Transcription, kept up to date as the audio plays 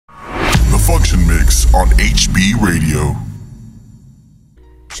Function Mix on HB Radio.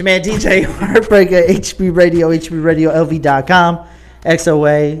 It's your man DJ Heartbreaker, HB Radio, HBRadioLV.com,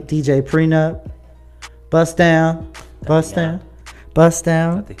 XOA, DJ Prenup, Bust Down, Bust Down, Bust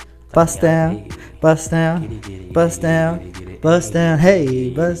Down, Bust Down, Bust Down, Bust Down, Bust Down, hey,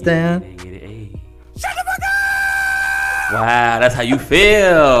 Bust Down. Shut the fuck up! Wow, that's how you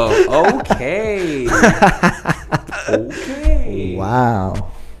feel. Okay. Okay. Wow.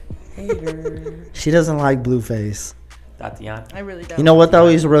 Hater. She doesn't like Blueface. Tatiana. I really don't. You know what though?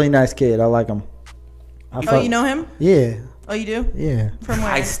 He's a really nice kid. I like him. You know him? Yeah. Oh, you do? Yeah. From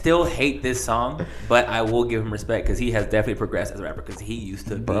where? I still hate this song, but I will give him respect because he has definitely progressed as a rapper because he used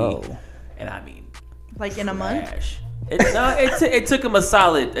to be, and I mean, like in a month? trash. It took him a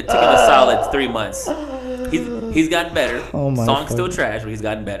solid 3 months. He's gotten better. Oh my Song's still fuck. trash, but he's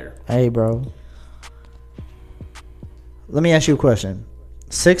gotten better. Hey, bro. Let me ask you a question.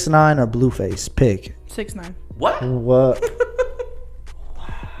 6ix9ine or Blueface? Pick. 6ix9ine. What? What?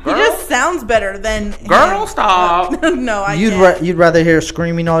 He just sounds better than Girl, him. stop. No, I can't. You'd rather hear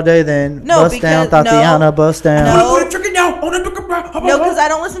screaming all day than No, Bust Down, because- Tatiana, no. Bust Down? No, because I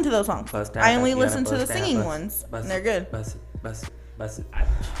don't listen to those songs. Bust down, I only Tatiana, listen to the bust down, singing bust- ones, bust- and they're good. Bust it.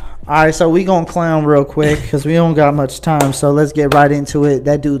 All right, so we gonna clown real quick because we don't got much time. So let's get right into it.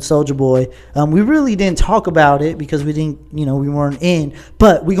 That dude, Soulja Boy. We really didn't talk about it because we didn't, we weren't in.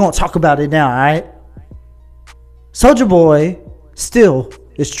 But we gonna talk about it now. All right. Soulja Boy still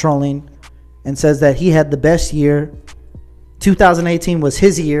is trolling and says that he had the best year. 2018 was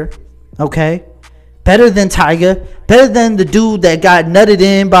his year. Okay. Better than Tyga. Better than the dude that got nutted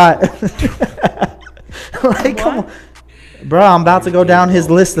in by. Like, come on. Bro, I'm about to go down his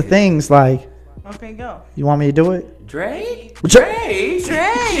list of things. Like, Okay, go. you want me to do it? Drake? Drake.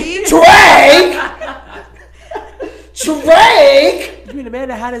 Drake! You mean the man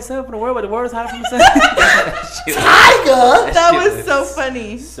that had himself in the world, but the world was hiding from himself? Tyga! That was so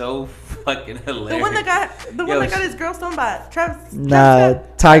funny. So fucking hilarious. The one that got his girl stoned by Travis. Nah,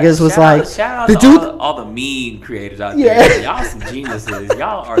 Tyga's was like, shout out the to dude. all the meme creators out Yeah. there. Y'all some geniuses.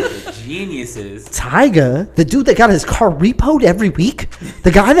 Y'all are the geniuses. Tyga, the dude that got his car repoed every week, the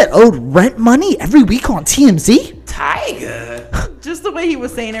guy that owed rent money every week on TMZ. Tyga. Just the way he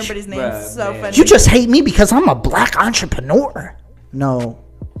was saying everybody's name Bruh, is so man. funny. You just hate me because I'm a black entrepreneur. No,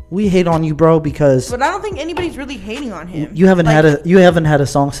 we hate on you, bro, because But I don't think anybody's really hating on him. you haven't had a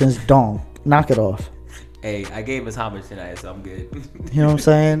song since Dong. Knock it off. Hey, I gave him his homage tonight, so I'm good. You know what I'm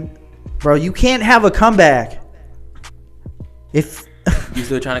saying? Bro, you can't have a comeback. If You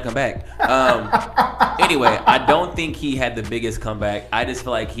still trying to come back. Anyway, I don't think he had the biggest comeback. I just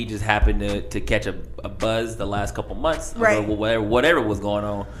feel like he just happened to catch a buzz the last couple months, Right. Or whatever was going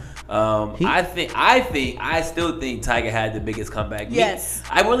on. I still think Tyga had the biggest comeback. Yes.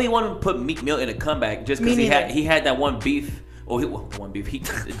 I really want to put Meek Mill in a comeback just because he had that one beef.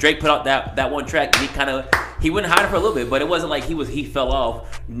 Drake put out that one track. And he went higher for a little bit, but it wasn't like he fell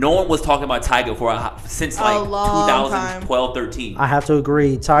off. No one was talking about Tyga since like long 2012, 13. I have to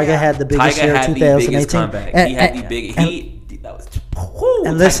agree, Tyga had the biggest Tyga year had of the 2018. biggest comeback. He had the big. That was. And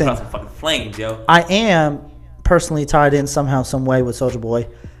Tyga listen, put out some fucking flames, yo. I am personally tied in somehow, some way with Soulja Boy.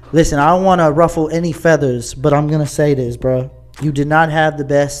 Listen, I don't want to ruffle any feathers, but I'm gonna say this, bro. You did not have the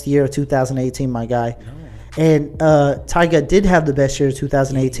best year of 2018, my guy. No. And Tyga did have the best year of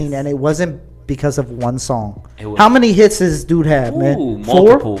 2018, and it wasn't because of one song. How many hits does this dude have, man?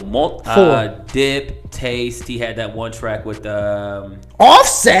 Multiple. Four. Dip, Taste. He had that one track with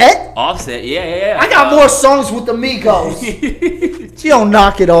Offset? Offset. Yeah. I got more songs with the Migos. You don't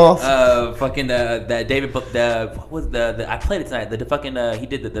knock it off. Fucking that David. What was the? I played it tonight. The fucking he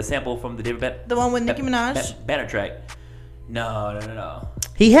did the sample from the David. The one with Nicki Minaj. Banner track. No.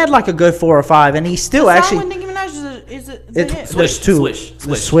 He had like a good 4 or 5, and he still The actually. song with Nicki Minaj is it? There's two.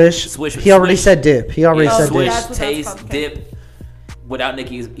 Swish. He already said Dip. He already said Swish, Dip. That's Taste, called, okay. Dip. Without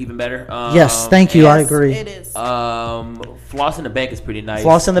Nicki is even better. Yes, thank you. I agree. It is. Floss in the Bank is pretty nice.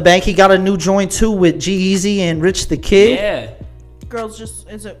 Floss in the Bank. He got a new joint too with G-Eazy and Rich the Kid. Yeah. Girls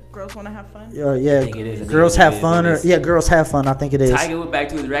want to have fun? Yeah. I think it is. Girls have fun, Girls have fun. I think it is. Tiger went back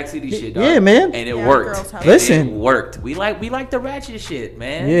to his Rack City shit, dog. Yeah, man. And it Yeah, worked. girls have Listen. It worked. We like the ratchet shit,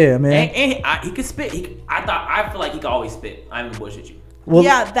 man. Yeah, man. And he could spit. I feel like he could always spit. I'm gonna bullshit you. Well,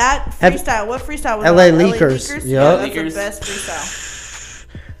 Yeah, that freestyle. What freestyle was LA that? Leakers. Yeah, Yup. that's Leakers. the best freestyle.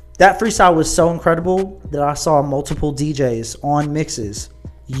 that freestyle was so incredible that I saw multiple DJs on mixes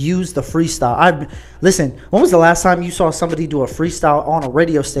use the freestyle. Listen, when was the last time you saw somebody do a freestyle on a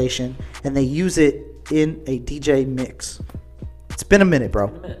radio station and they use it in a DJ mix? It's been a minute, bro.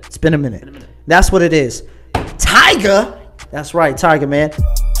 It's been a minute. That's what it is. Tyga. That's right, Tyga, man.